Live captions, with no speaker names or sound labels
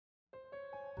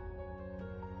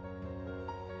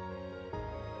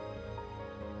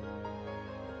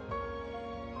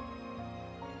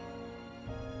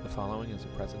following is a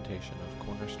presentation of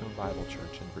Cornerstone Bible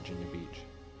Church in Virginia Beach.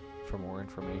 For more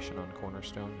information on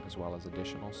Cornerstone, as well as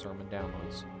additional sermon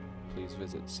downloads, please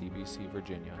visit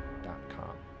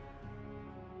cbcvirginia.com.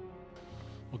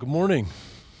 Well, good morning.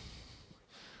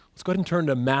 Let's go ahead and turn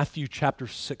to Matthew chapter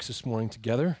 6 this morning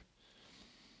together.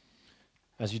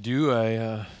 As you do,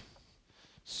 I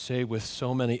say with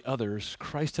so many others,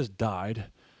 Christ has died,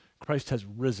 Christ has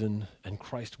risen, and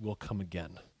Christ will come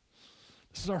again.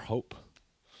 This is our hope.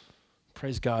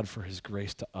 Praise God for his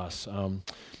grace to us.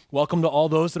 Welcome to all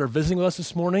those that are visiting with us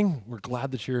this morning. We're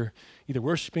glad that you're either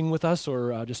worshiping with us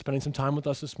or just spending some time with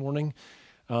us this morning.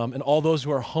 And all those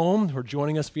who are home, who are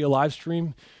joining us via live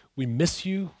stream, we miss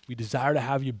you. We desire to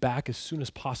have you back as soon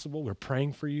as possible. We're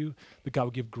praying for you that God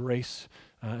will give grace,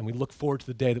 and we look forward to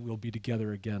the day that we'll be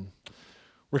together again.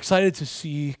 We're excited to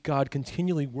see God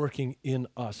continually working in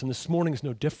us, and this morning is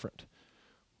no different.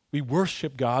 We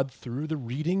worship God through the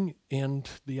reading and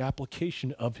the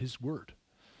application of his word.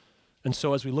 And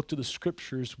so as we look to the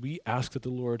scriptures, we ask that the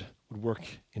Lord would work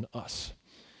in us.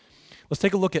 Let's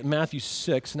take a look at Matthew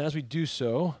 6, and as we do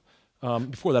so,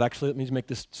 before that actually, let me make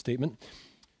this statement.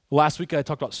 Last week I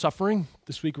talked about suffering.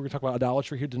 This week we're going to talk about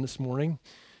idolatry here this morning.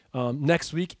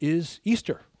 Next week is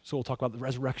Easter, so we'll talk about the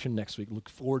resurrection next week. Look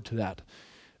forward to that.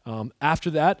 After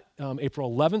that, April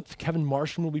 11th, Kevin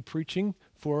Marshall will be preaching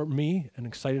for me, and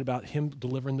excited about him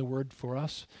delivering the word for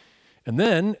us. And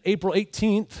then April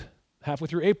 18th, halfway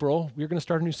through April, we're going to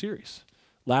start a new series.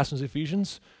 Last one's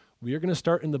Ephesians. We are going to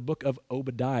start in the book of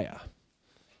Obadiah.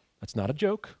 That's not a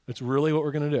joke. That's really what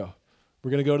we're going to do. We're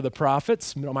going to go to the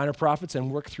prophets, minor prophets, and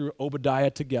work through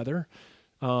Obadiah together.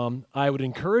 I would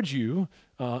encourage you,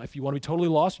 if you want to be totally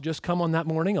lost, just come on that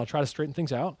morning. I'll try to straighten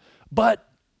things out.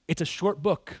 But it's a short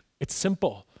book. It's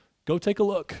simple. Go take a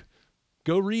look.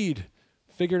 Go read.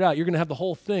 Figure it out. You're going to have the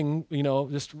whole thing,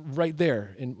 just right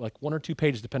there in like 1 or 2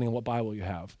 pages, depending on what Bible you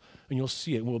have. And you'll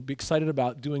see it. And we'll be excited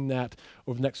about doing that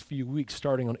over the next few weeks,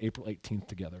 starting on April 18th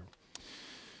together.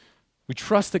 We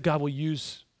trust that God will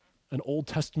use an Old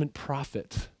Testament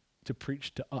prophet to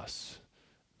preach to us,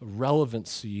 the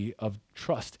relevancy of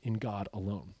trust in God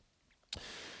alone.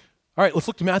 All right, let's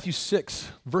look to Matthew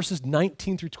 6, verses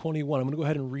 19 through 21. I'm going to go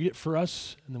ahead and read it for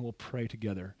us, and then we'll pray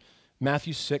together.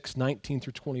 Matthew 6, 19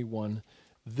 through 21.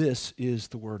 This is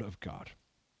the word of God.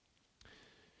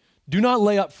 Do not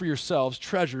lay up for yourselves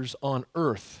treasures on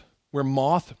earth, where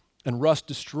moth and rust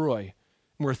destroy,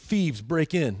 and where thieves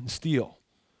break in and steal.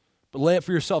 But lay up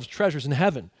for yourselves treasures in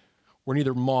heaven, where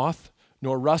neither moth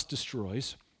nor rust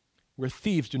destroys, where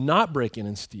thieves do not break in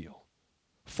and steal.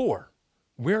 For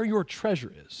where your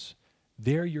treasure is,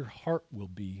 there your heart will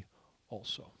be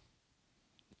also.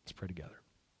 Let's pray together.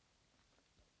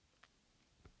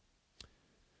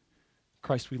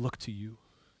 Christ, we look to you.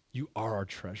 You are our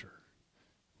treasure.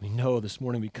 We know this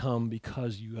morning we come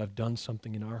because you have done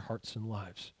something in our hearts and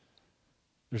lives.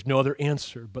 There's no other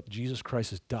answer but Jesus Christ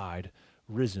has died,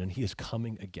 risen, and he is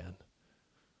coming again.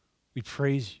 We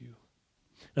praise you.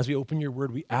 As we open your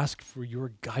word, we ask for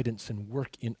your guidance and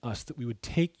work in us, that we would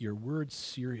take your word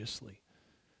seriously,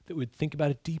 that we would think about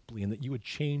it deeply, and that you would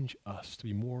change us to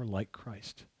be more like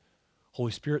Christ.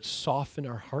 Holy Spirit, soften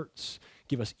our hearts,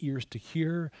 give us ears to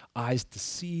hear, eyes to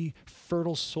see,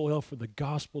 fertile soil for the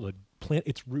gospel to plant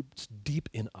its roots deep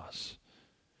in us.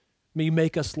 May you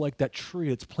make us like that tree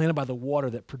that's planted by the water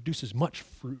that produces much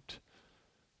fruit.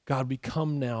 God, we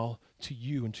come now to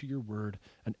you and to your word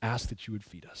and ask that you would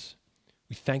feed us.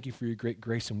 We thank you for your great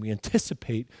grace, and we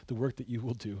anticipate the work that you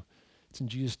will do. It's in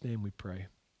Jesus' name we pray.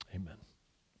 Amen.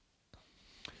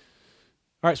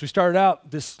 All right, so we started out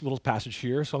this little passage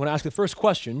here, so I'm going to ask the first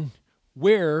question: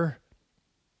 where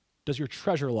does your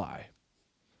treasure lie?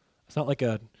 It's not like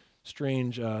a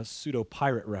strange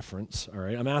pseudo-pirate reference, all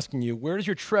right? I'm asking you, where does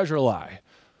your treasure lie?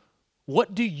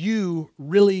 What do you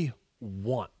really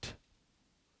want?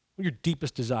 What are your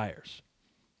deepest desires?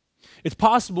 It's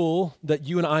possible that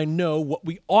you and I know what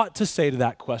we ought to say to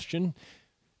that question,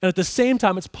 and at the same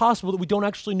time, it's possible that we don't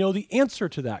actually know the answer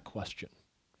to that question.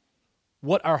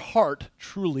 What our heart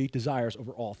truly desires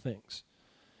over all things.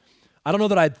 I don't know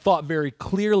that I'd thought very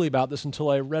clearly about this until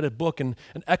I read a book, and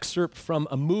an excerpt from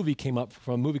a movie came up,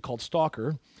 from a movie called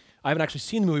Stalker. I haven't actually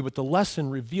seen the movie, but the lesson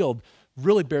revealed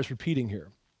really bears repeating here.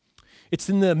 It's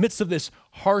in the midst of this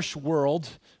harsh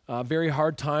world, very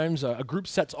hard times. A group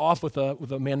sets off with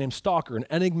a man named Stalker, an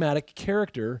enigmatic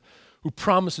character who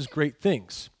promises great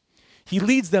things. He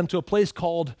leads them to a place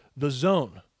called the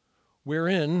Zone,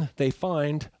 wherein they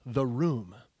find the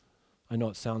room. I know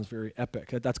it sounds very epic.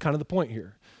 That's kind of the point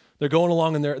here. They're going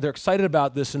along and they're excited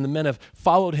about this, and the men have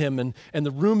followed him, and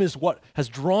the room is what has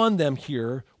drawn them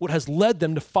here, what has led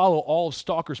them to follow all of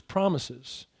Stalker's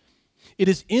promises. It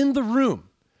is in the room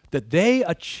that they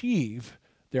achieve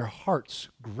their heart's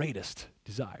greatest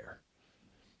desire.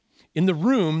 In the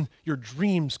room, your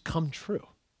dreams come true.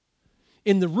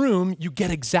 In the room, you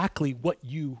get exactly what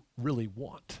you really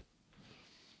want.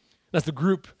 As the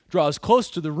group draws close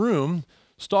to the room,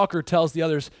 Stalker tells the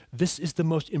others, this is the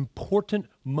most important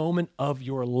moment of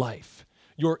your life.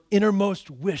 Your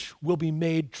innermost wish will be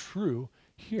made true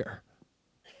here.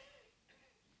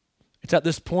 It's at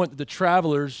this point that the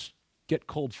travelers get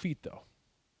cold feet, though.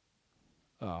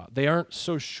 They aren't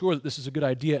so sure that this is a good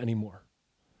idea anymore.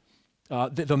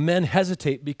 The men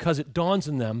hesitate because it dawns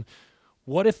on them,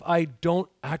 what if I don't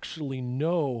actually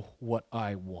know what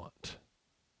I want?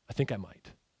 I think I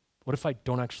might. What if I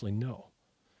don't actually know?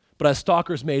 But as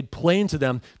Stalker's made plain to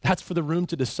them, that's for the room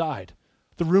to decide.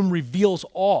 The room reveals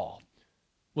all.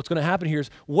 What's going to happen here is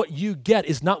what you get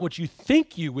is not what you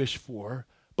think you wish for,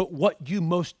 but what you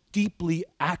most deeply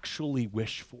actually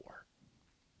wish for.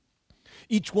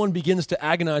 Each one begins to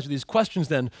agonize with these questions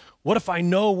then. What if I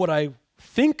know what I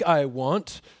think I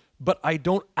want, but I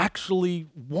don't actually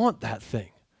want that thing?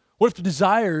 What if the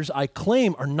desires I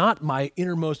claim are not my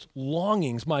innermost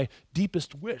longings, my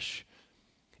deepest wish?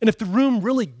 And if the room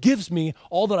really gives me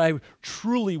all that I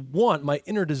truly want, my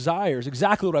inner desires,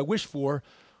 exactly what I wish for,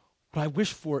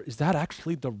 is that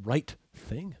actually the right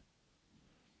thing?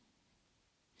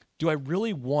 Do I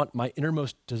really want my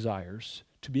innermost desires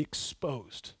to be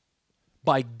exposed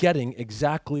by getting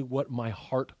exactly what my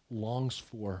heart longs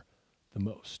for the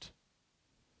most?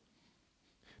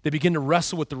 They begin to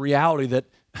wrestle with the reality that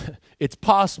it's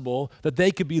possible that they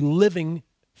could be living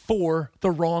for the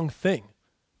wrong thing.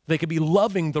 They could be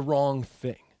loving the wrong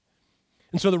thing.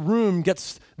 And so the room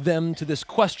gets them to this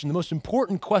question, the most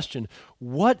important question: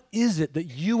 what is it that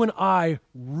you and I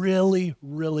really,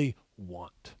 really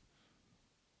want?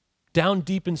 Down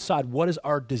deep inside, what is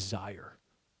our desire?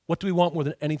 What do we want more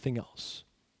than anything else?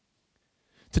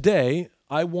 Today,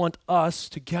 I want us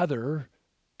together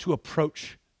to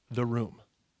approach the room.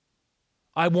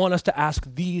 I want us to ask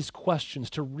these questions,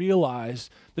 to realize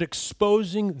that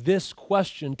exposing this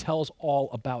question tells all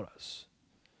about us.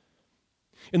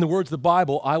 In the words of the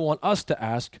Bible, I want us to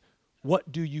ask,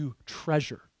 what do you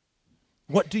treasure?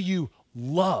 What do you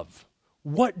love?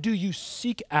 What do you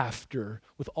seek after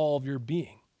with all of your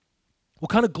being? What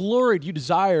kind of glory do you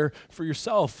desire for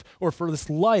yourself or for this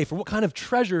life? Or what kind of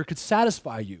treasure could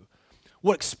satisfy you?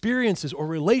 What experiences or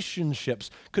relationships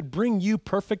could bring you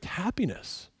perfect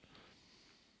happiness?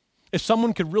 If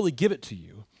someone could really give it to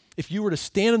you, if you were to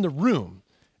stand in the room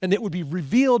and it would be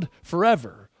revealed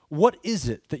forever, what is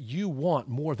it that you want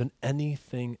more than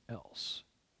anything else?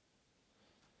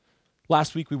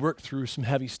 Last week we worked through some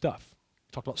heavy stuff.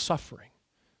 We talked about suffering,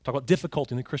 talked about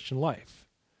difficulty in the Christian life.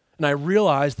 And I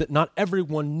realized that not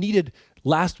everyone needed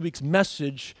last week's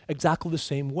message exactly the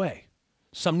same way.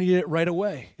 Some needed it right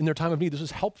away in their time of need. This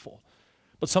is helpful.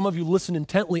 But some of you listened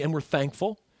intently and were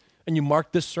thankful, and you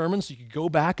marked this sermon so you could go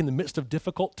back in the midst of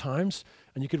difficult times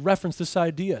and you could reference this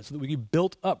idea so that we could be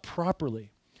built up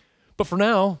properly. But for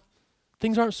now,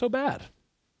 things aren't so bad.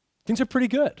 Things are pretty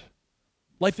good.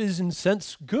 Life is, in a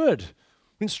sense, good.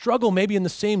 We can struggle maybe in the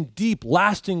same deep,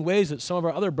 lasting ways that some of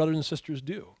our other brothers and sisters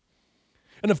do.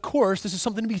 And of course, this is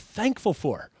something to be thankful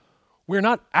for. We're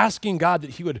not asking God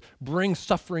that he would bring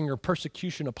suffering or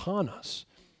persecution upon us.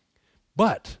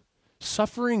 But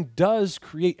suffering does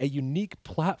create a unique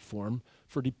platform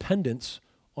for dependence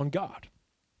on God.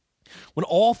 When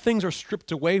all things are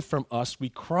stripped away from us, we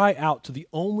cry out to the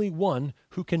only one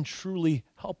who can truly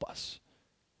help us.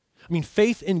 I mean,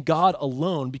 faith in God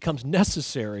alone becomes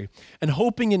necessary, and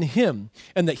hoping in him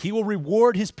and that he will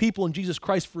reward his people in Jesus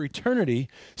Christ for eternity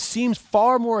seems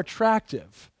far more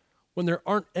attractive when there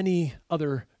aren't any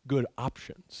other good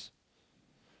options.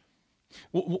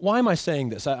 Why am I saying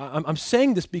this? I'm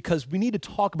saying this because we need to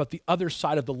talk about the other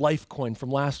side of the life coin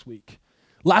from last week.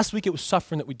 Last week it was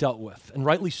suffering that we dealt with, and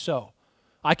rightly so.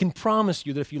 I can promise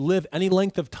you that if you live any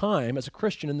length of time as a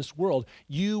Christian in this world,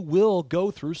 you will go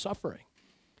through suffering.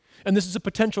 And this is a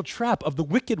potential trap of the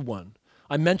wicked one.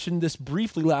 I mentioned this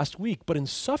briefly last week, but in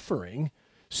suffering,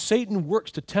 Satan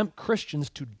works to tempt Christians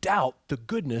to doubt the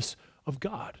goodness of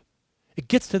God. It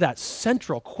gets to that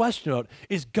central question about,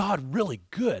 is God really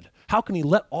good? How can he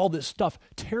let all this stuff,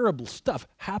 terrible stuff,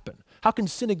 happen? How can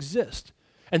sin exist?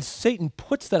 And Satan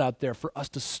puts that out there for us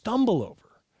to stumble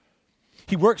over.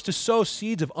 He works to sow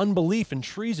seeds of unbelief and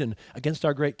treason against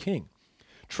our great King.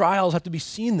 Trials have to be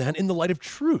seen then in the light of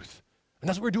truth. And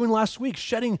that's what we were doing last week,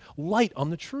 shedding light on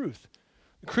the truth.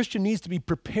 The Christian needs to be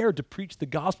prepared to preach the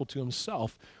gospel to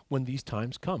himself when these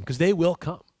times come, because they will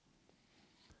come.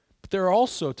 But there are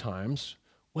also times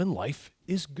when life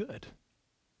is good.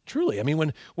 truly. I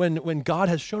mean, when God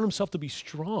has shown himself to be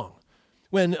strong,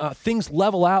 when things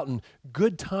level out and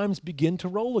good times begin to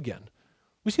roll again.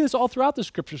 We see this all throughout the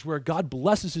scriptures where God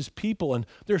blesses his people and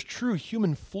there's true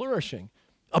human flourishing,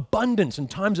 abundance in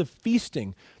times of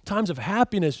feasting, times of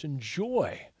happiness and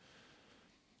joy.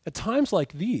 At times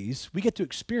like these, we get to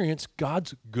experience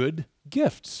God's good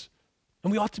gifts,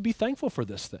 and we ought to be thankful for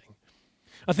this thing.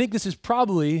 I think this is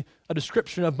probably a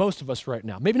description of most of us right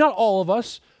now. Maybe not all of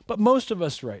us, but most of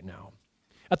us right now.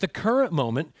 At the current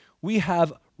moment, we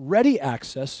have ready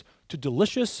access to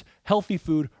delicious, healthy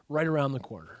food right around the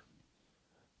corner.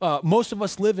 Most of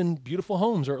us live in beautiful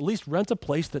homes, or at least rent a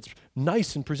place that's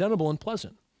nice and presentable and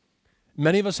pleasant.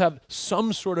 Many of us have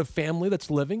some sort of family that's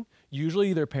living, usually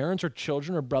either parents or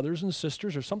children or brothers and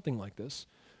sisters or something like this.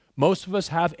 Most of us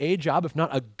have a job, if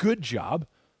not a good job,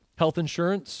 health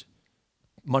insurance,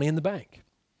 money in the bank.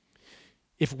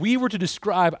 If we were to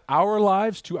describe our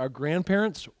lives to our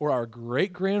grandparents or our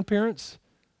great-grandparents,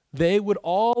 they would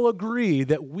all agree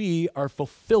that we are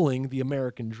fulfilling the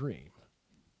American dream.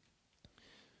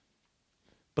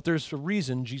 But there's a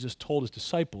reason Jesus told his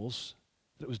disciples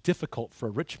that it was difficult for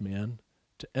a rich man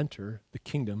to enter the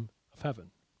kingdom of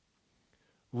heaven.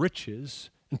 Riches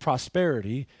and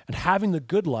prosperity and having the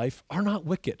good life are not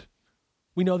wicked.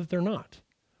 We know that they're not.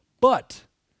 But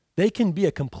they can be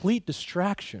a complete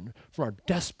distraction from our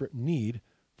desperate need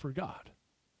for God.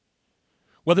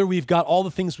 Whether we've got all the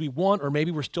things we want or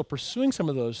maybe we're still pursuing some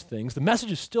of those things, the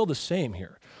message is still the same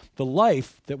here. The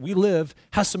life that we live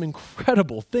has some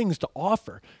incredible things to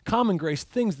offer, common grace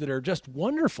things that are just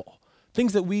wonderful,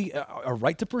 things that we are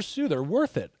right to pursue. They're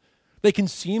worth it. They can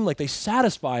seem like they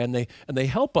satisfy and they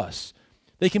help us.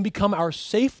 They can become our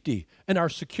safety and our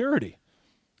security.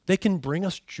 They can bring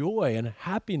us joy and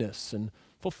happiness and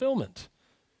fulfillment.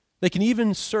 They can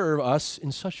even serve us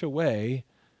in such a way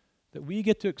that we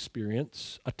get to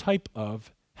experience a type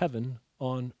of heaven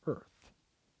on earth.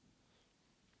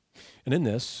 And in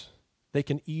this, they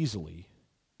can easily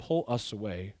pull us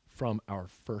away from our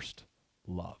first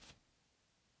love,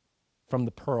 from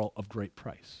the pearl of great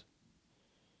price.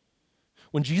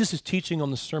 When Jesus is teaching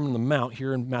on the Sermon on the Mount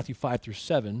here in Matthew 5 through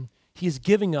 7, he is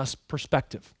giving us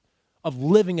perspective of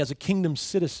living as a kingdom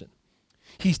citizen.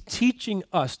 He's teaching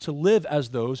us to live as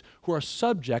those who are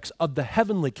subjects of the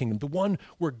heavenly kingdom, the one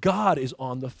where God is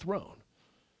on the throne.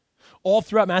 All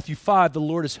throughout Matthew 5, the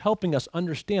Lord is helping us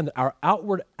understand that our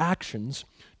outward actions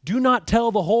do not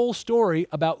tell the whole story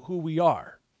about who we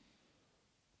are.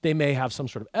 They may have some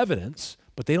sort of evidence,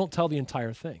 but they don't tell the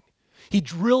entire thing. He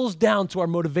drills down to our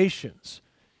motivations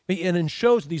and then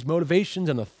shows that these motivations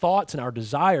and the thoughts and our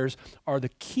desires are the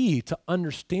key to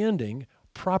understanding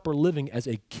proper living as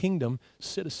a kingdom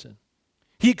citizen.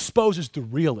 He exposes the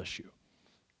real issue,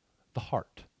 the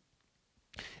heart.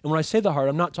 And when I say the heart,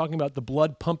 I'm not talking about the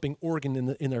blood pumping organ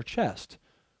in their chest.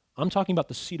 I'm talking about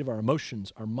the seat of our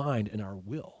emotions, our mind, and our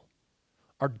will,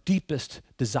 our deepest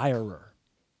desirer.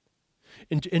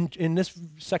 In this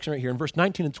section right here, in verse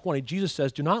 19 and 20, Jesus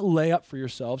says, "Do not lay up for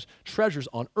yourselves treasures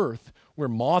on earth where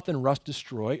moth and rust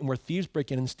destroy and where thieves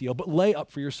break in and steal, but lay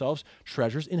up for yourselves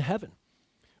treasures in heaven,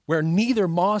 where neither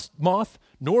moth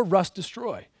nor rust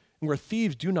destroy, and where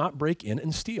thieves do not break in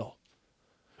and steal."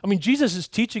 I mean, Jesus'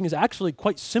 teaching is actually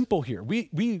quite simple here.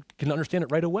 We can understand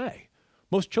it right away.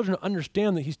 Most children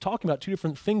understand that he's talking about two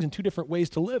different things and two different ways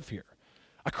to live here.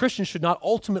 A Christian should not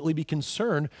ultimately be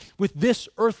concerned with this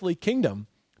earthly kingdom,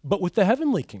 but with the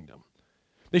heavenly kingdom.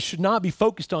 They should not be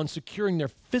focused on securing their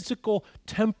physical,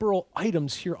 temporal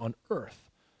items here on earth,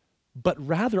 but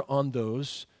rather on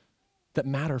those that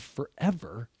matter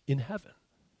forever in heaven.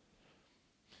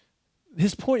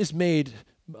 His point is made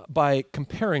by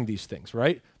comparing these things,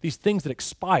 right? These things that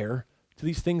expire to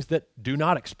these things that do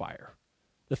not expire.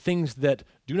 The things that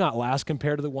do not last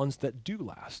compared to the ones that do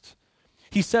last.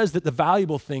 He says that the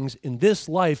valuable things in this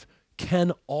life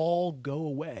can all go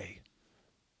away,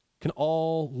 can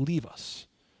all leave us.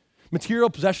 Material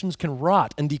possessions can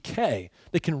rot and decay.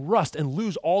 They can rust and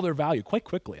lose all their value quite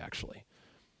quickly, actually.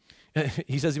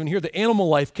 He says even here, the animal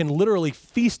life can literally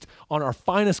feast on our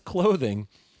finest clothing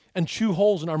and chew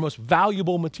holes in our most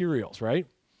valuable materials, right?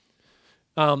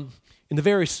 In the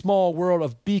very small world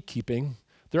of beekeeping,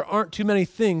 there aren't too many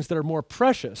things that are more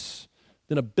precious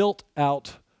than a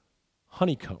built-out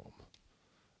honeycomb.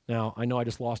 Now, I know I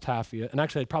just lost half of you, and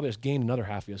actually I probably just gained another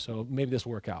half of you, so maybe this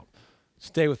will work out.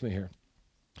 Stay with me here.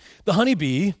 The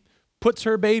honeybee puts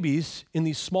her babies in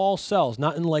these small cells,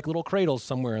 not in like little cradles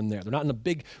somewhere in there. They're not in a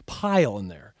big pile in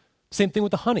there. Same thing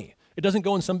with the honey. It doesn't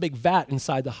go in some big vat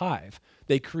inside the hive.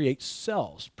 They create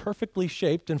cells, perfectly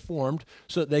shaped and formed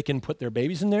so that they can put their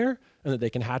babies in there and that they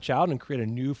can hatch out and create a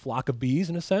new flock of bees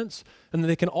in a sense. And then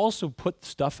they can also put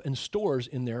stuff and stores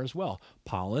in there as well,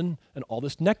 pollen and all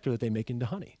this nectar that they make into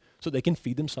honey so they can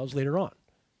feed themselves later on.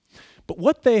 But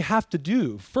what they have to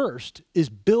do first is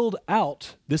build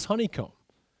out this honeycomb.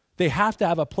 They have to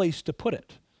have a place to put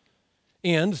it.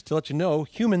 And to let you know,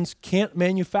 humans can't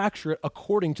manufacture it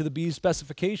according to the bee's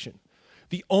specification.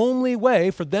 The only way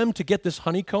for them to get this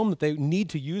honeycomb that they need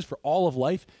to use for all of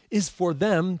life is for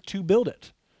them to build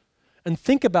it. And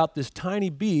think about this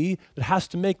tiny bee that has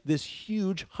to make this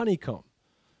huge honeycomb.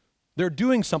 They're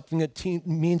doing something that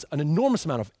means an enormous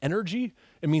amount of energy.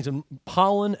 It means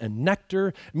pollen and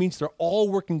nectar. It means they're all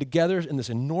working together in this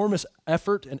enormous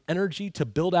effort and energy to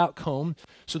build out comb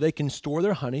so they can store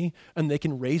their honey and they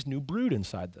can raise new brood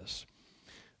inside this.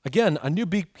 Again, a new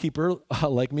beekeeper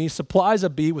like me supplies a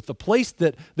bee with the place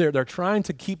that they're trying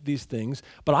to keep these things,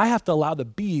 but I have to allow the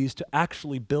bees to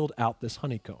actually build out this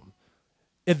honeycomb.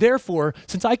 And therefore,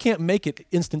 since I can't make it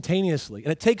instantaneously,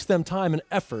 and it takes them time and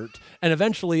effort, and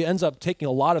eventually ends up taking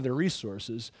a lot of their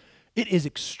resources, it is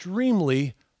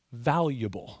extremely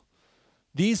valuable.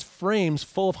 These frames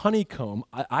full of honeycomb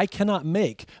I cannot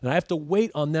make, and I have to wait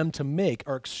on them to make,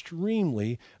 are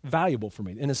extremely valuable for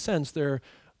me. In a sense, they're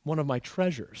one of my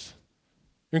treasures.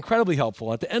 They're incredibly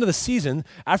helpful. At the end of the season,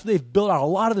 after they've built out a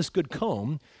lot of this good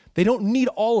comb, they don't need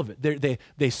all of it.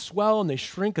 They swell and they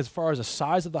shrink as far as the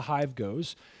size of the hive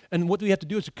goes. And what we have to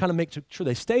do is to kind of make sure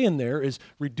they stay in there is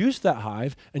reduce that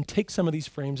hive and take some of these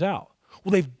frames out.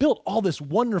 Well, they've built all this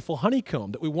wonderful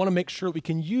honeycomb that we want to make sure we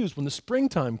can use when the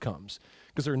springtime comes,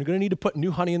 because they're going to need to put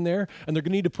new honey in there and they're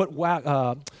going to need to put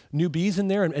new bees in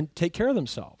there and take care of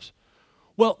themselves.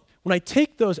 Well, when I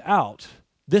take those out,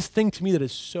 this thing to me that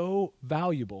is so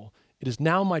valuable, it is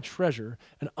now my treasure,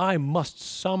 and I must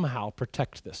somehow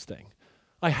protect this thing.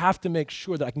 I have to make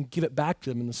sure that I can give it back to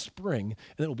them in the spring,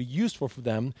 and it will be useful for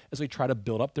them as they try to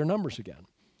build up their numbers again.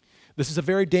 This is a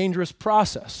very dangerous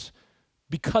process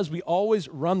because we always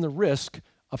run the risk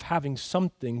of having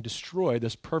something destroy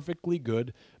this perfectly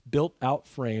good, built-out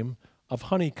frame of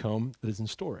honeycomb that is in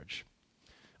storage.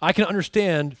 I can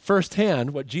understand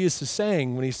firsthand what Jesus is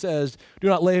saying when he says, "Do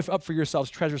not lay up for yourselves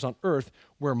treasures on earth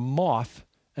where moth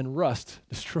and rust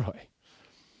destroy."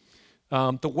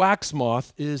 The wax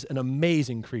moth is an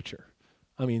amazing creature.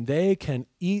 I mean, they can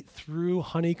eat through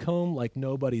honeycomb like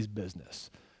nobody's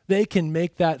business. They can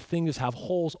make that thing just have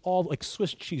holes all like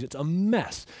Swiss cheese. It's a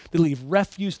mess. They leave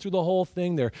refuse through the whole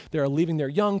thing. They're leaving their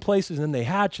young places, and then they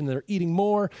hatch, and they're eating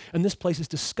more. And this place is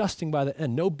disgusting by the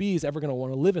end. No bee is ever going to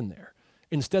want to live in there.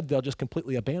 Instead, they'll just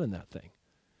completely abandon that thing.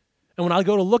 And when I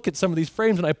go to look at some of these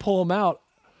frames and I pull them out,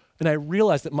 and I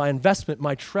realize that my investment,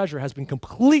 my treasure, has been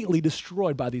completely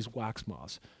destroyed by these wax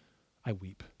moths, I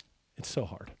weep. It's so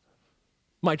hard.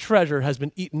 My treasure has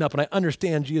been eaten up, and I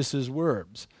understand Jesus'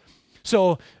 words.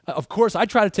 So, of course, I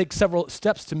try to take several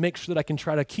steps to make sure that I can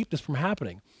try to keep this from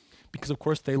happening. Because, of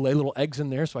course, they lay little eggs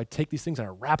in there, so I take these things and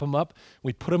I wrap them up.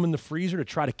 We put them in the freezer to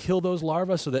try to kill those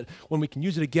larvae so that when we can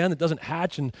use it again, it doesn't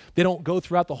hatch and they don't go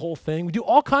throughout the whole thing. We do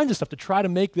all kinds of stuff to try to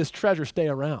make this treasure stay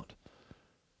around.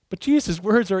 But Jesus'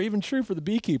 words are even true for the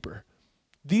beekeeper.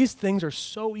 These things are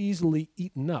so easily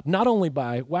eaten up, not only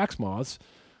by wax moths.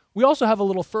 We also have a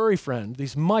little furry friend,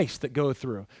 these mice that go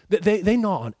through. They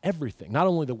gnaw on everything, not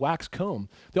only the wax comb.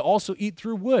 They'll also eat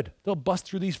through wood. They'll bust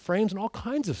through these frames and all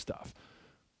kinds of stuff.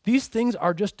 These things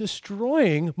are just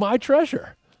destroying my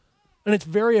treasure. And it's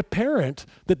very apparent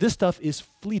that this stuff is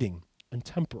fleeting and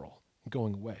temporal and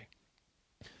going away.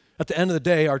 At the end of the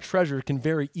day, our treasure can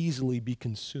very easily be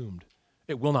consumed.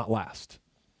 It will not last.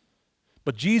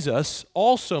 But Jesus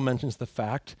also mentions the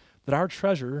fact that our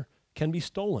treasure can be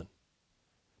stolen.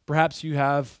 Perhaps you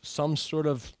have some sort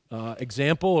of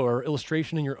example or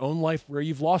illustration in your own life where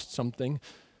you've lost something,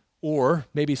 or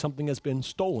maybe something has been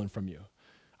stolen from you.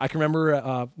 I can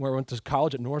remember where I went to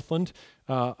college at Northland.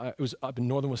 It was up in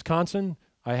northern Wisconsin.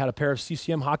 I had a pair of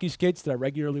CCM hockey skates that I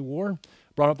regularly wore.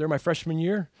 Brought up there my freshman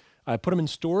year. I put them in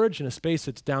storage in a space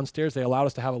that's downstairs. They allowed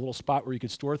us to have a little spot where you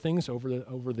could store things over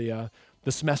the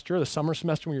semester, the summer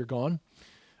semester when you're gone.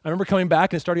 I remember coming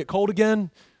back and it started to get cold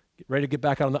again, ready to get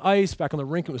back out on the ice, back on the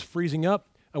rink. It was freezing up.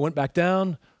 I went back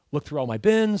down, looked through all my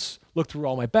bins, looked through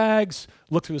all my bags,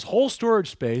 looked through this whole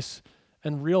storage space,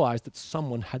 and realized that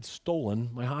someone had stolen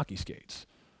my hockey skates.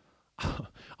 I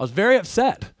was very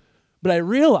upset, but I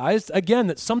realized, again,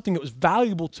 that something that was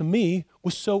valuable to me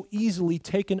was so easily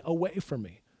taken away from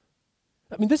me.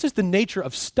 I mean, this is the nature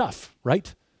of stuff,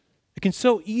 right? It can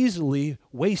so easily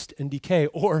waste and decay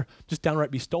or just downright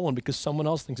be stolen because someone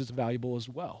else thinks it's valuable as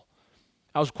well.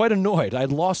 I was quite annoyed. I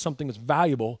had lost something that's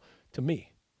valuable to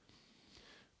me.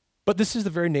 But this is the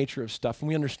very nature of stuff, and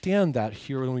we understand that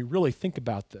here when we really think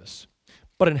about this.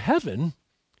 But in heaven,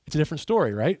 it's a different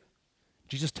story, right?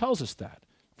 Jesus tells us that.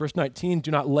 Verse 19,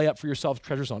 do not lay up for yourselves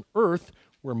treasures on earth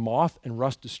where moth and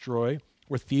rust destroy,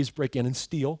 where thieves break in and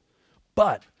steal,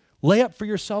 but lay up for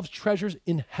yourselves treasures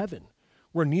in heaven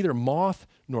where neither moth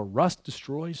nor rust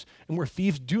destroys and where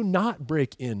thieves do not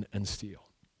break in and steal.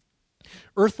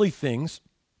 Earthly things,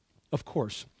 of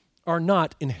course, are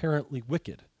not inherently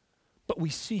wicked, but we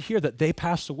see here that they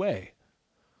pass away.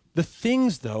 The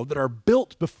things, though, that are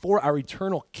built before our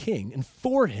eternal King and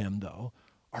for him, though,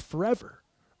 are forever,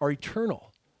 are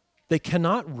eternal. They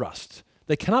cannot rust.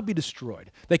 They cannot be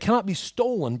destroyed. They cannot be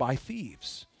stolen by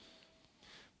thieves.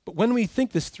 But when we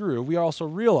think this through, we also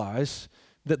realize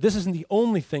that this isn't the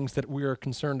only things that we are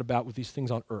concerned about with these things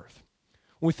on earth.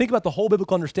 When we think about the whole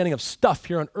biblical understanding of stuff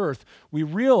here on earth, we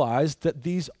realize that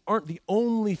these aren't the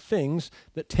only things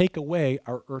that take away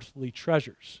our earthly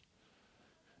treasures.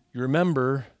 You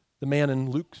remember the man in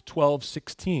Luke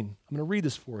 12:16. I'm going to read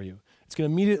this for you. It's going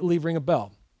to immediately ring a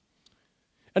bell.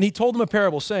 And he told them a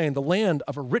parable saying, the land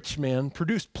of a rich man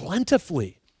produced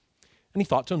plentifully. And he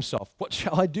thought to himself, what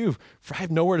shall I do? For I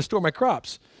have nowhere to store my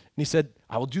crops. And he said,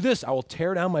 I will do this. I will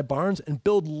tear down my barns and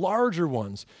build larger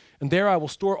ones. And there I will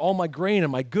store all my grain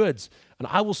and my goods. And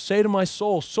I will say to my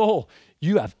soul, soul,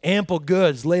 you have ample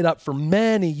goods laid up for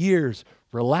many years.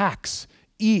 Relax,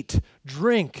 eat,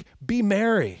 drink, be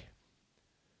merry.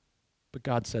 But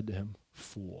God said to him,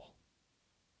 fool,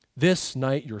 this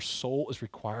night your soul is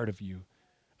required of you.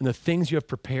 And the things you have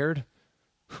prepared,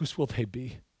 whose will they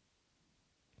be?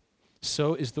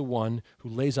 So is the one who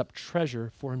lays up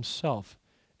treasure for himself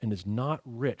and is not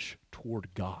rich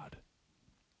toward God.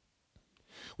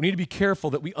 We need to be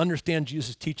careful that we understand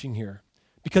Jesus' teaching here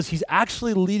because he's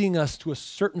actually leading us to a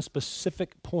certain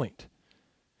specific point.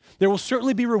 There will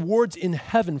certainly be rewards in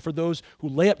heaven for those who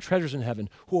lay up treasures in heaven,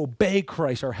 who obey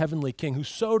Christ, our heavenly King, who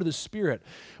sow to the Spirit.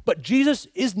 But Jesus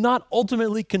is not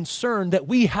ultimately concerned that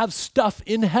we have stuff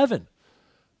in heaven.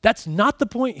 That's not the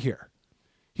point here.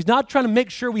 He's not trying to make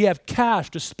sure we have cash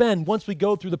to spend once we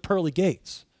go through the pearly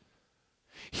gates.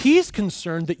 He's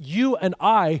concerned that you and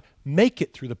I make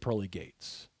it through the pearly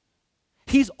gates.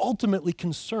 He's ultimately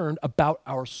concerned about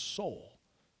our soul.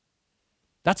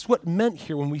 That's what meant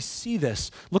here when we see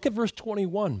this. Look at verse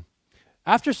 21.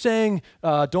 After saying,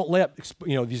 don't lay up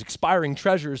these expiring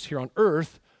treasures here on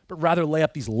earth, but rather lay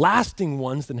up these lasting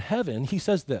ones in heaven, he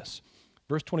says this,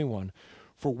 verse 21,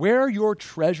 for where your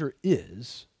treasure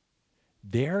is,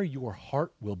 there your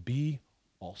heart will be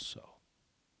also.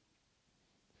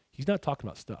 He's not talking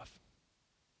about stuff.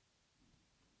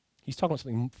 He's talking about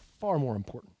something far more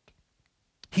important.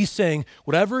 He's saying,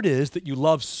 whatever it is that you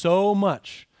love so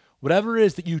much, whatever it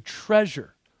is that you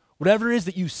treasure, whatever it is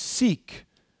that you seek,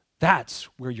 that's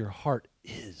where your heart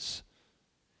is.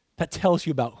 That tells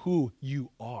you about who you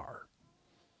are.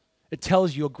 It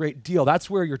tells you a great deal. That's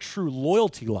where your true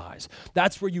loyalty lies.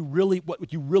 That's where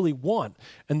what you really want.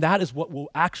 And that is what will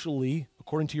actually,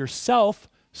 according to yourself,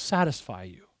 satisfy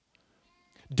you.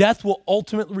 Death will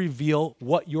ultimately reveal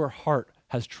what your heart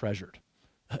has treasured.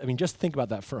 I mean, just think about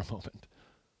that for a moment.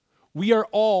 We are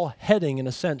all heading, in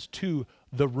a sense, to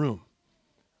the room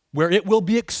where it will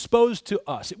be exposed to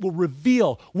us. It will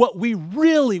reveal what we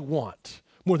really want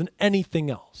more than anything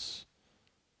else.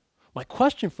 My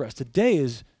question for us today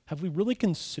is, have we really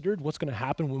considered what's going to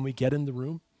happen when we get in the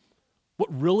room? What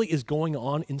really is going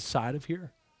on inside of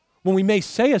here? When we may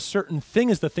say a certain thing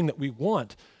is the thing that we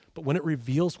want, but when it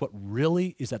reveals what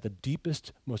really is at the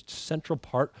deepest, most central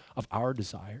part of our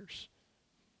desires,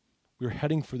 we're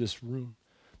heading for this room.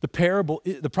 The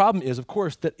problem is, of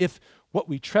course, that if what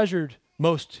we treasured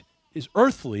most is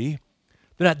earthly,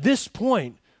 then at this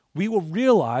point, we will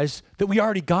realize that we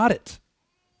already got it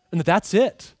and that that's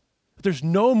it. That there's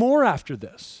no more after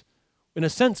this. In a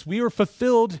sense, we are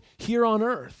fulfilled here on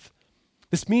earth.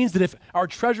 This means that if our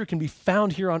treasure can be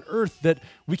found here on earth, that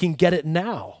we can get it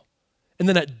now. And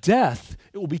then at death,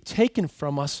 it will be taken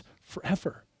from us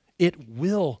forever. It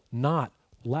will not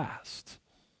last.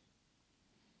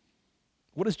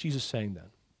 What is Jesus saying then?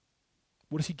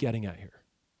 What is he getting at here?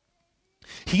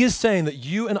 He is saying that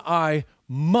you and I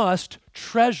must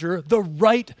treasure the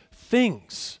right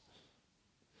things.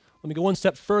 Let me go one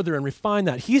step further and refine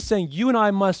that. He's saying you and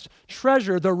I must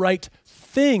treasure the right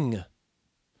thing.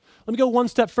 Let me go one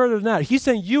step further than that. He's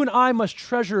saying you and I must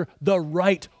treasure the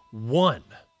right one.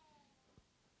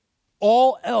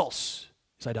 All else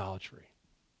is idolatry.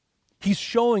 He's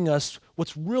showing us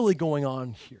what's really going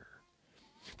on here.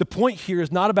 The point here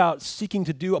is not about seeking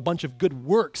to do a bunch of good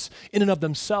works in and of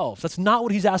themselves. That's not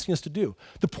what he's asking us to do.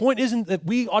 The point isn't that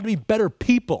we ought to be better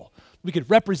people. We could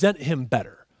represent him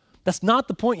better. That's not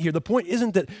the point here. The point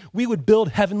isn't that we would build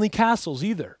heavenly castles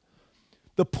either.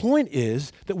 The point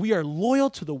is that we are loyal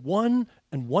to the one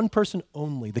and one person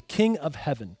only, the King of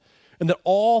heaven, and that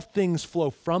all things flow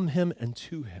from him and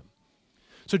to him.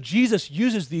 So Jesus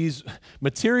uses these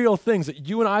material things that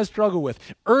you and I struggle with,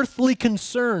 earthly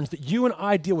concerns that you and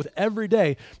I deal with every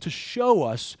day, to show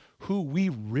us who we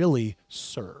really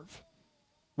serve,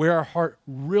 where our heart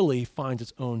really finds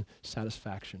its own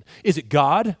satisfaction. Is it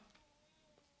God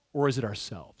or is it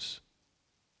ourselves?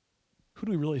 Who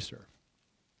do we really serve?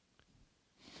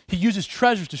 He uses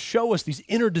treasures to show us these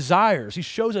inner desires. He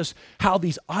shows us how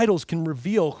these idols can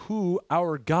reveal who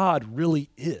our God really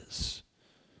is.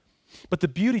 But the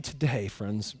beauty today,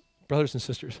 friends, brothers and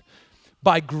sisters,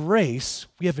 by grace,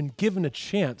 we have been given a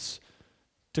chance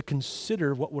to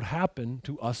consider what would happen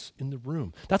to us in the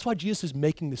room. That's why Jesus is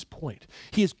making this point.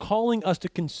 He is calling us to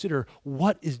consider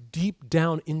what is deep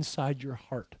down inside your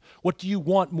heart. What do you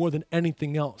want more than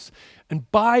anything else? And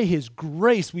by his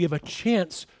grace, we have a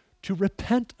chance to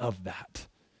repent of that.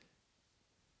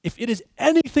 If it is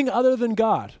anything other than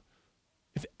God,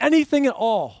 if anything at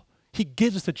all, he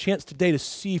gives us a chance today to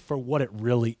see for what it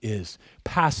really is,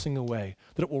 passing away,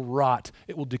 that it will rot,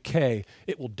 it will decay,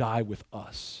 it will die with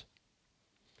us.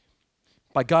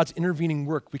 By God's intervening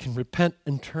work, we can repent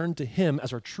and turn to him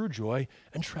as our true joy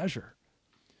and treasure.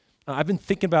 Now, I've been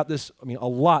thinking about this, a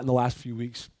lot in the last few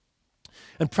weeks.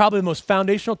 And probably the most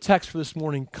foundational text for this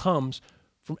morning comes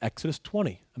from Exodus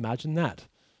 20. Imagine that.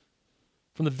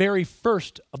 From the very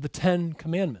first of the 10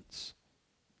 commandments.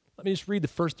 Let me just read the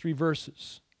first 3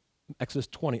 verses. Exodus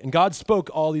 20. And God spoke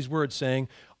all these words, saying,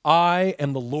 I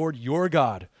am the Lord your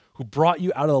God, who brought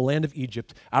you out of the land of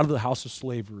Egypt, out of the house of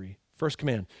slavery. First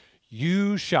command,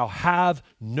 you shall have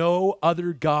no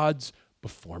other gods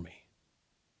before me.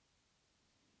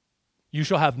 You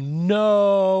shall have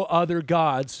no other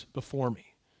gods before me.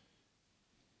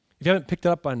 If you haven't picked it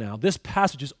up by now, this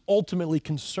passage is ultimately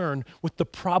concerned with the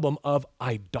problem of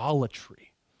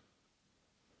idolatry.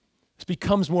 This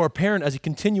becomes more apparent as you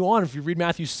continue on. If you read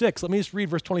Matthew 6, let me just read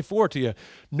verse 24 to you.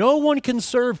 No one can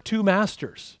serve 2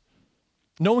 masters.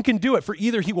 No one can do it, for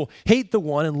either he will hate the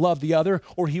one and love the other,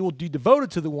 or he will be devoted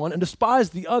to the one and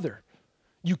despise the other.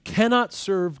 You cannot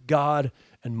serve God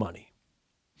and money.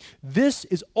 This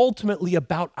is ultimately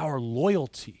about our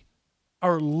loyalty,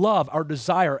 our love, our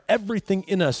desire, everything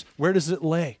in us. Where does it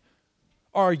lay?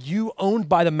 Are you owned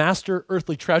by the master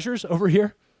earthly treasures over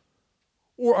here?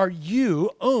 Or are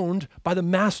you owned by the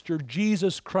master,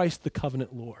 Jesus Christ, the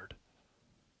covenant Lord?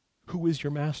 Who is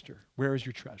your master? Where is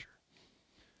your treasure?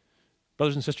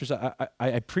 Brothers and sisters,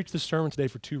 I preach this sermon today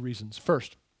for 2 reasons.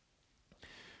 First,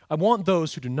 I want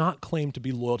those who do not claim to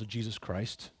be loyal to Jesus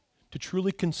Christ to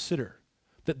truly consider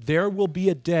that there will be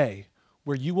a day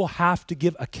where you will have to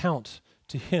give account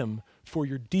to him for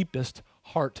your deepest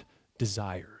heart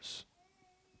desires.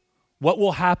 What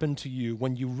will happen to you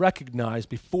when you recognize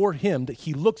before him that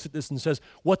he looks at this and says,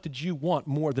 what did you want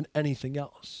more than anything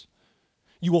else?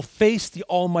 You will face the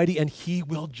Almighty and he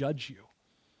will judge you.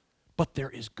 But there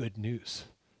is good news.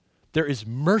 There is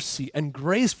mercy and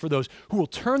grace for those who will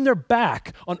turn their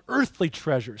back on earthly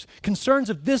treasures, concerns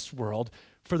of this world,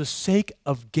 for the sake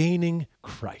of gaining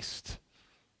Christ.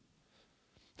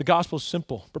 The gospel is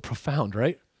simple but profound,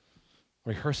 right?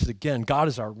 Rehearse it again. God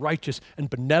is our righteous and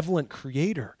benevolent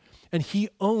creator, and he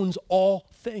owns all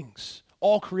things,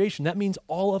 all creation. That means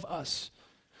all of us.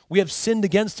 We have sinned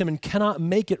against him and cannot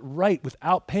make it right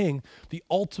without paying the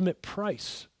ultimate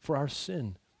price for our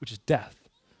sin, which is death.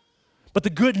 But the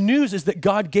good news is that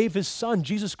God gave his son,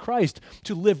 Jesus Christ,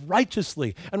 to live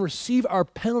righteously and receive our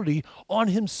penalty on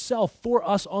himself for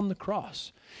us on the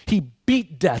cross. He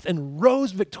beat death and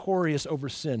rose victorious over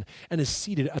sin and is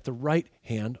seated at the right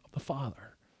hand of the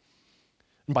Father.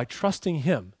 And by trusting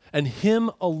him and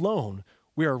him alone,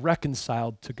 we are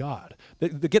reconciled to God.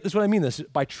 Get this what I mean this.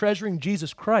 By treasuring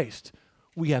Jesus Christ,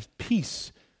 we have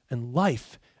peace and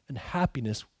life and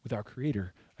happiness with our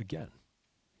Creator again.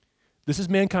 This is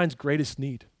mankind's greatest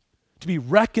need, to be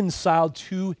reconciled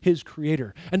to his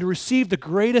Creator and to receive the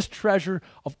greatest treasure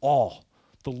of all,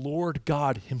 the Lord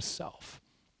God himself.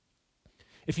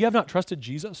 If you have not trusted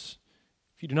Jesus,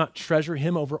 if you do not treasure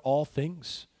him over all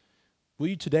things, will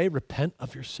you today repent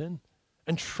of your sin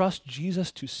and trust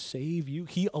Jesus to save you?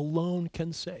 He alone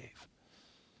can save.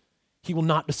 He will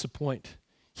not disappoint.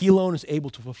 He alone is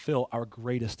able to fulfill our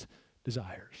greatest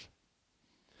desires.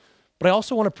 But I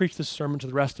also want to preach this sermon to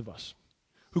the rest of us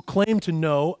who claim to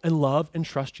know and love and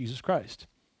trust Jesus Christ.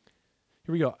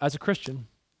 Here we go. As a Christian,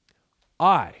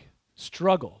 I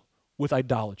struggle with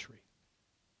idolatry.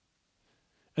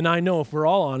 And I know if we're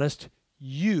all honest,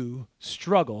 you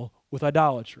struggle with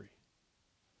idolatry.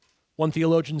 One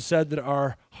theologian said that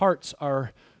our hearts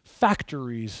are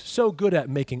factories so good at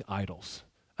making idols.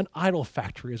 An idol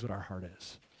factory is what our heart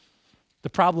is. The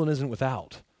problem isn't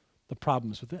without, the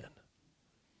problem is within.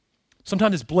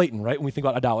 Sometimes it's blatant, right, when we think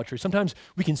about idolatry. Sometimes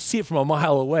we can see it from a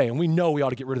mile away and we know we ought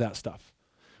to get rid of that stuff.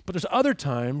 But there's other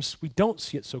times we don't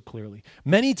see it so clearly.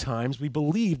 Many times we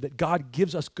believe that God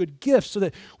gives us good gifts so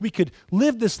that we could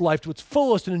live this life to its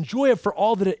fullest and enjoy it for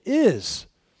all that it is.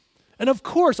 And of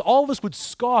course, all of us would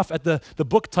scoff at the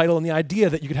book title and the idea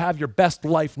that you could have your best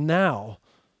life now.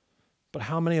 But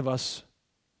how many of us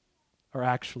are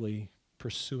actually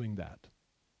pursuing that?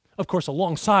 Of course,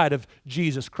 alongside of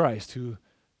Jesus Christ, who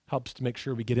helps to make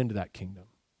sure we get into that kingdom.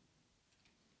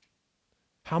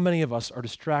 How many of us are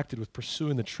distracted with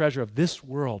pursuing the treasure of this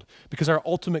world because our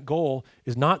ultimate goal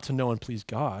is not to know and please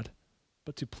God,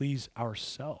 but to please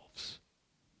ourselves?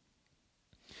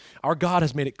 Our God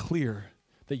has made it clear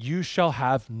that you shall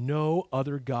have no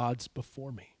other gods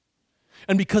before me.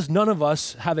 And because none of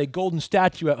us have a golden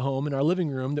statue at home in our living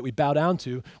room that we bow down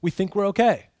to, we think we're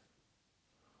okay.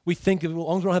 We think as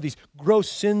long as we don't have these gross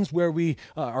sins where we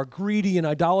are greedy and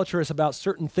idolatrous about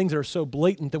certain things that are so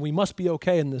blatant, then we must be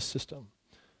okay in this system.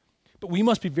 But we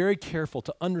must be very careful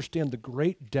to understand the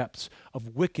great depths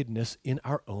of wickedness in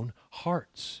our own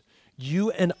hearts.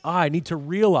 You and I need to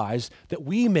realize that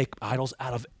we make idols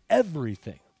out of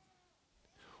everything.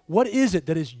 What is it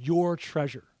that is your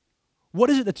treasure?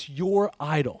 What is it that's your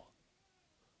idol?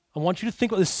 I want you to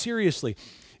think about this seriously.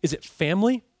 Is it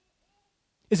family?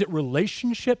 Is it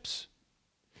relationships?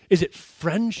 Is it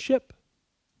friendship?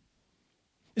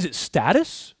 Is it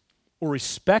status or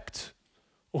respect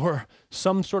or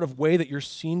some sort of way that you're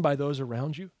seen by those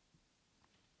around you?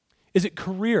 Is it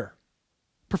career,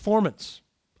 performance,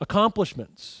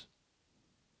 accomplishments,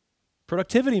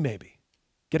 productivity maybe,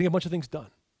 getting a bunch of things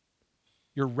done?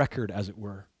 Your record, as it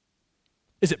were.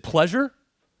 Is it pleasure,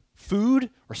 food,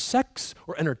 or sex,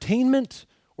 or entertainment,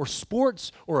 or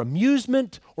sports, or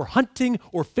amusement, or hunting,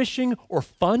 or fishing, or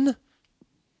fun?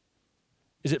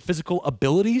 Is it physical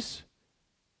abilities,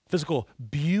 physical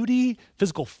beauty,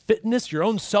 physical fitness, your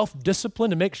own self-discipline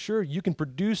to make sure you can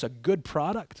produce a good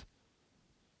product?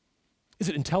 Is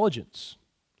it intelligence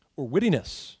or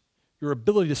wittiness, your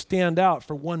ability to stand out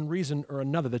for one reason or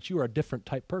another, that you are a different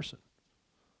type person?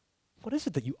 What is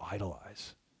it that you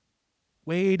idolize?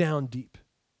 Way down deep.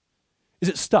 Is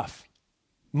it stuff,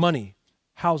 money,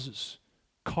 houses,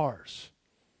 cars,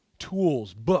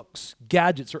 tools, books,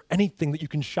 gadgets, or anything that you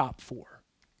can shop for?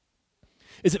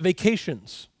 Is it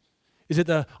vacations? Is it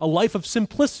a life of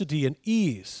simplicity and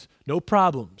ease? No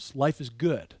problems. Life is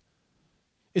good.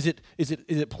 Is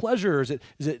it pleasure? Is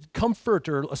it comfort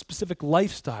or a specific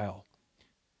lifestyle?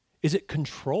 Is it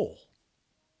control?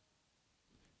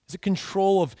 Is it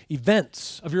control of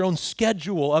events, of your own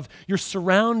schedule, of your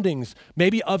surroundings,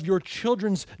 maybe of your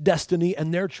children's destiny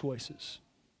and their choices?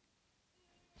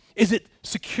 Is it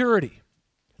security,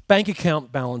 bank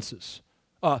account balances,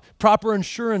 proper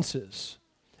insurances,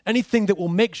 anything that will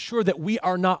make sure that we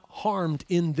are not harmed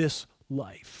in this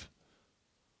life?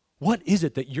 What is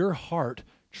it that your heart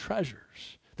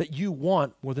treasures, that you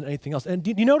want more than anything else? And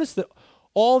do you notice that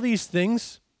all these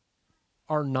things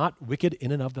are not wicked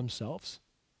in and of themselves?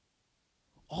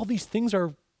 All these things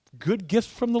are good gifts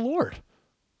from the Lord.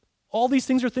 All these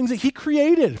things are things that He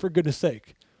created, for goodness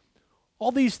sake.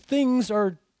 All these things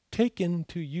are taken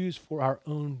to use for our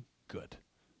own good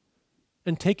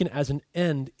and taken as an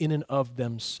end in and of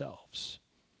themselves.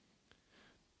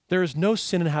 There is no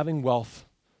sin in having wealth,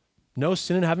 no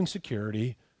sin in having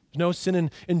security, no sin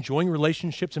in enjoying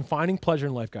relationships and finding pleasure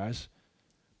in life, guys.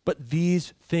 But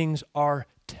these things are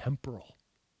temporal.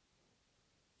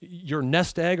 Your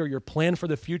nest egg or your plan for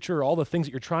the future or all the things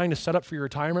that you're trying to set up for your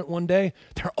retirement one day,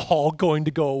 they're all going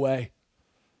to go away.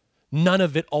 None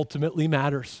of it ultimately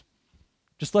matters.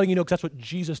 Just letting you know, because that's what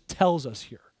Jesus tells us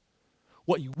here.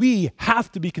 What we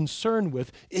have to be concerned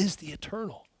with is the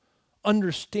eternal,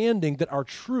 understanding that our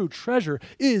true treasure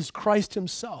is Christ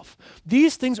Himself.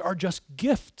 These things are just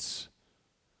gifts.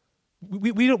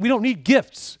 We don't need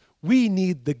gifts. We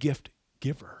need the gift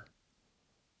giver,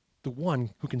 the one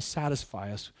who can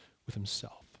satisfy us with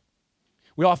Himself.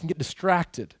 We often get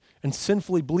distracted and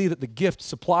sinfully believe that the gift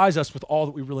supplies us with all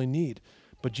that we really need.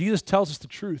 But Jesus tells us the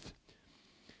truth.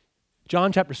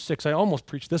 John chapter 6, I almost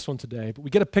preached this one today, but we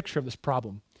get a picture of this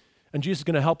problem. And Jesus is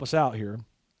going to help us out here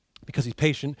because He's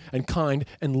patient and kind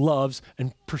and loves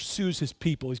and pursues His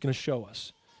people. He's going to show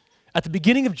us. At the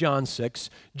beginning of John 6,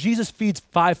 Jesus feeds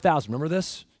 5,000. Remember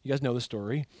this? You guys know the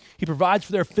story. He provides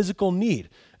for their physical need.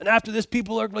 And after this,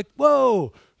 people are like,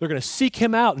 whoa, they're going to seek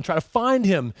him out and try to find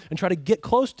him and try to get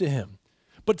close to him.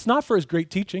 But it's not for his great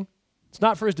teaching. It's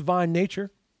not for his divine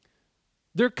nature.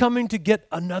 They're coming to get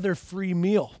another free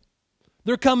meal.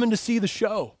 They're coming to see the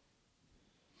show.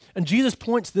 And Jesus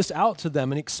points this out to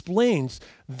them and explains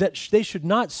that they should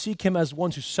not seek him as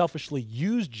ones who selfishly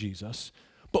use Jesus,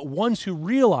 but ones who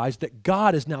realize that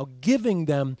God is now giving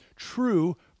them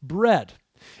true bread.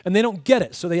 And they don't get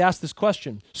it, so they ask this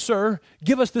question, "Sir,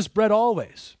 give us this bread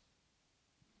always."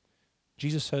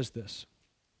 Jesus says this,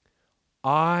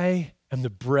 "I am the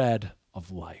bread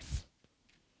of life.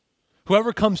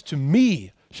 Whoever comes to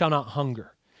me shall not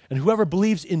hunger, and whoever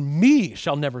believes in me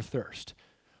shall never thirst.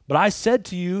 But I said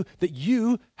to you that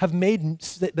you have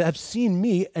seen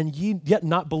me, and ye yet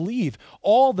not believe.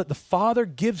 All that the Father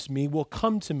gives me will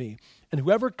come to me, and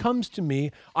whoever comes to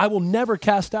me I will never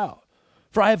cast out.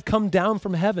 For I have come down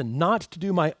from heaven, not to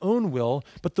do my own will,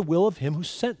 but the will of him who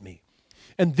sent me.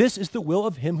 And this is the will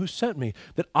of him who sent me,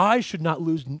 that I should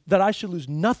lose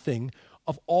nothing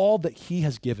of all that he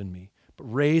has given me, but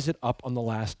raise it up on the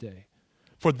last day.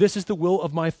 For this is the will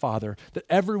of my Father, that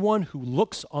everyone who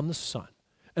looks on the Son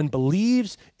and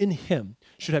believes in him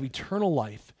should have eternal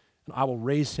life, and I will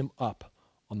raise him up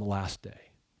on the last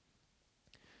day."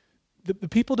 The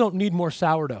people don't need more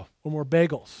sourdough or more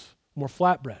bagels, more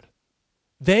flatbread.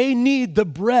 They need the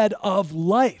bread of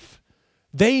life.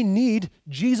 They need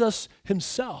Jesus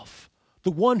himself,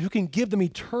 the one who can give them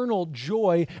eternal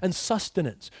joy and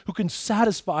sustenance, who can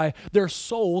satisfy their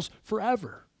souls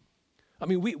forever. I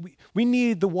mean, we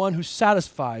need the one who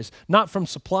satisfies, not from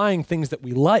supplying things that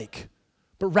we like,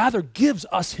 but rather gives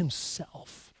us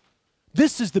himself.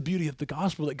 This is the beauty of the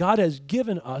gospel, that God has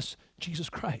given us Jesus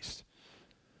Christ.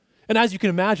 And as you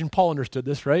can imagine, Paul understood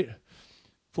this, right?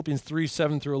 Philippians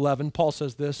 3:7-11, Paul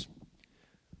says this,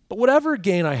 "But whatever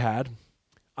gain I had,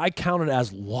 I counted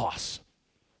as loss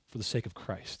for the sake of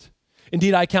Christ.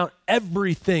 Indeed, I count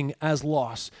everything as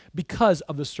loss because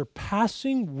of the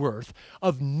surpassing worth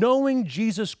of knowing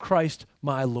Jesus Christ,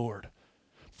 my Lord.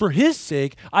 For his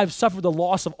sake, I've suffered the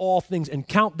loss of all things and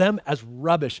count them as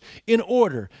rubbish in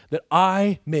order that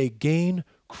I may gain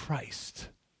Christ."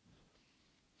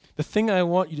 The thing I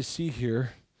want you to see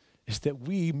here is that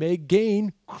we may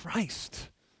gain Christ,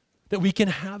 that we can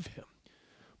have him.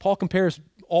 Paul compares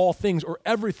all things or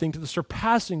everything to the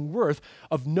surpassing worth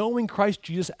of knowing Christ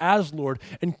Jesus as Lord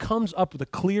and comes up with a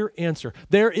clear answer.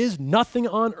 There is nothing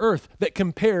on earth that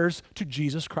compares to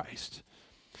Jesus Christ.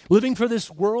 Living for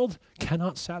this world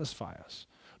cannot satisfy us,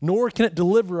 nor can it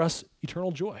deliver us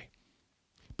eternal joy.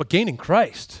 But gaining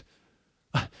Christ,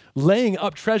 laying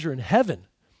up treasure in heaven,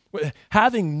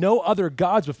 having no other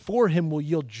gods before him will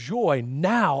yield joy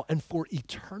now and for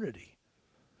eternity.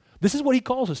 This is what he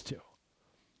calls us to.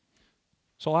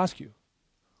 So I'll ask you,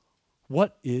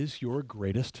 what is your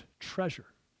greatest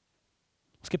treasure?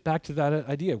 Let's get back to that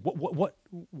idea.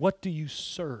 What do you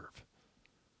serve?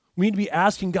 We need to be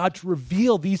asking God to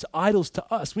reveal these idols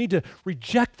to us. We need to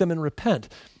reject them and repent.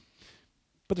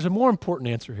 But there's a more important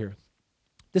answer here.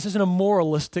 This isn't a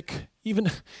moralistic, even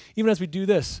as we do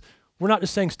this, we're not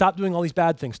just saying stop doing all these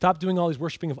bad things, stop doing all these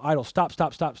worshiping of idols, stop.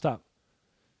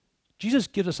 Jesus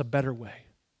gives us a better way.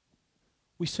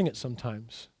 We sing it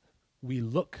sometimes. We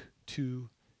look to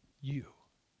you.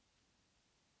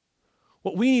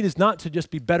 What we need is not to just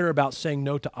be better about saying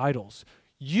no to idols.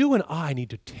 You and I need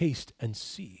to taste and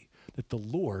see that the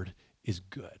Lord is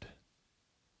good.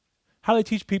 How do they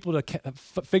teach people to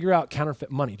figure out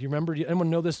counterfeit money? Do you remember? Anyone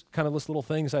know this little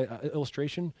thing, this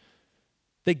illustration?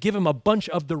 They give them a bunch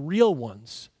of the real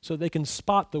ones so they can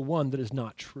spot the one that is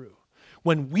not true.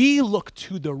 When we look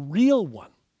to the real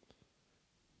one,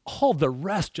 all the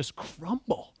rest just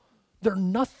crumble. They're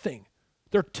nothing.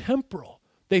 They're temporal.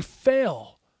 They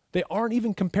fail. They aren't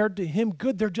even compared to him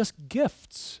good. They're just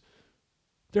gifts.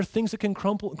 They're things that can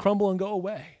crumble and go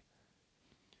away.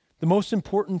 The most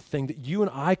important thing that you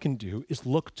and I can do is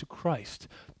look to Christ,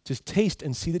 to taste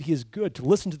and see that he is good, to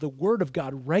listen to the word of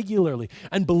God regularly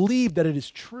and believe that it is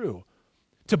true,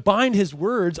 to bind his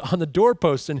words on the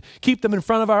doorposts and keep them in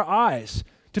front of our eyes,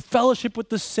 to fellowship with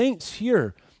the saints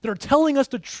here that are telling us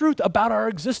the truth about our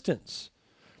existence.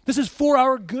 This is for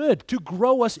our good, to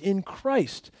grow us in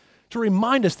Christ, to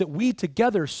remind us that we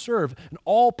together serve an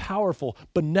all-powerful,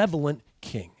 benevolent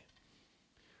King.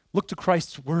 Look to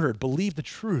Christ's word, believe the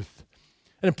truth,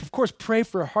 and of course pray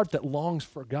for a heart that longs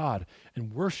for God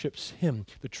and worships him,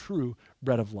 the true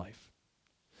bread of life.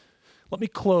 Let me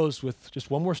close with just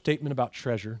one more statement about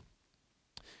treasure.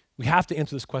 We have to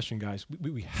answer this question, guys.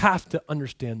 We have to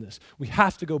understand this. We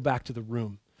have to go back to the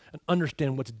room and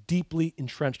understand what's deeply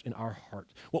entrenched in our heart,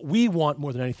 what we want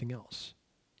more than anything else.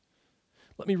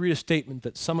 Let me read a statement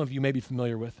that some of you may be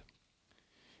familiar with.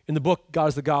 In the book, God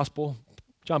is the Gospel,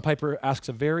 John Piper asks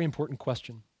a very important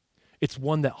question. It's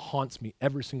one that haunts me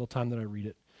every single time that I read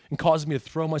it and causes me to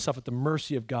throw myself at the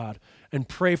mercy of God and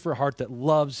pray for a heart that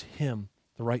loves him,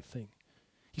 the right thing.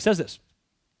 He says this: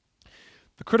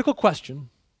 the critical question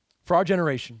for our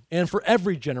generation and for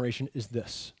every generation is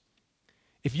this: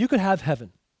 if you could have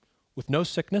heaven with no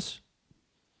sickness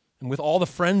and with all the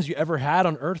friends you ever had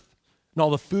on earth and all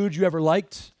the food you ever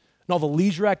liked and all the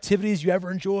leisure activities you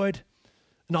ever enjoyed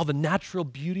and all the natural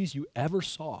beauties you ever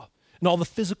saw and all the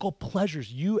physical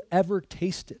pleasures you ever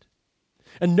tasted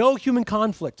and no human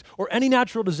conflict or any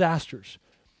natural disasters,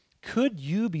 could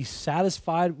you be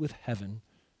satisfied with heaven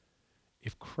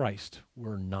if Christ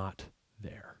were not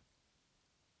there?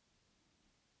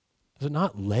 Does it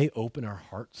not lay open our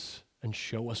hearts and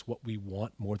show us what we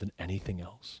want more than anything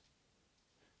else?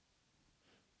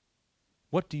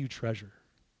 What do you treasure?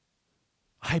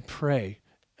 I pray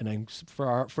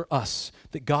for us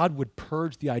that God would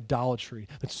purge the idolatry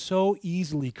that so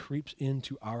easily creeps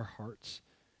into our hearts,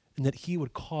 and that he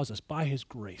would cause us by his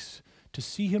grace to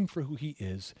see him for who he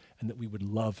is, and that we would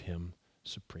love him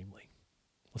supremely.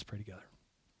 Let's pray together.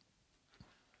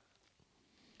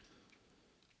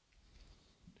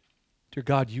 Dear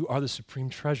God, you are the supreme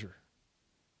treasure.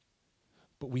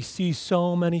 But we see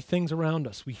so many things around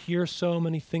us. We hear so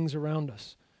many things around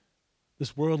us.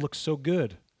 This world looks so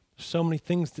good. There's so many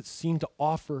things that seem to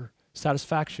offer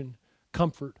satisfaction,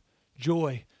 comfort,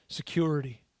 joy,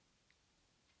 security.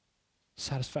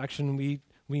 Satisfaction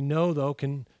we know, though,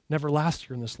 can never last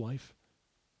here in this life.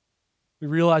 We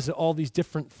realize that all these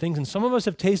different things, and some of us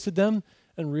have tasted them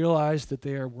and realized that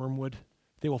they are wormwood,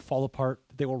 they will fall apart,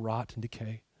 they will rot and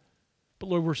decay. But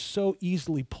Lord, we're so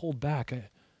easily pulled back.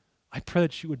 I pray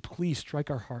that you would please strike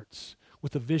our hearts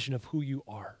with a vision of who you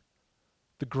are,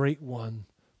 the great one,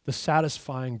 the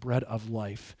satisfying bread of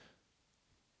life.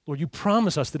 Lord, you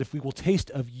promise us that if we will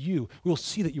taste of you, we will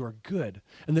see that you are good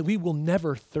and that we will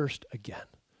never thirst again.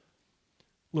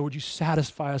 Lord, would you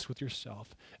satisfy us with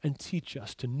yourself and teach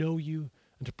us to know you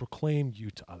and to proclaim you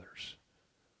to others.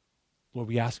 Lord,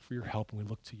 we ask for your help and we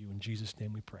look to you. In Jesus'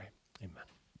 name we pray. Amen.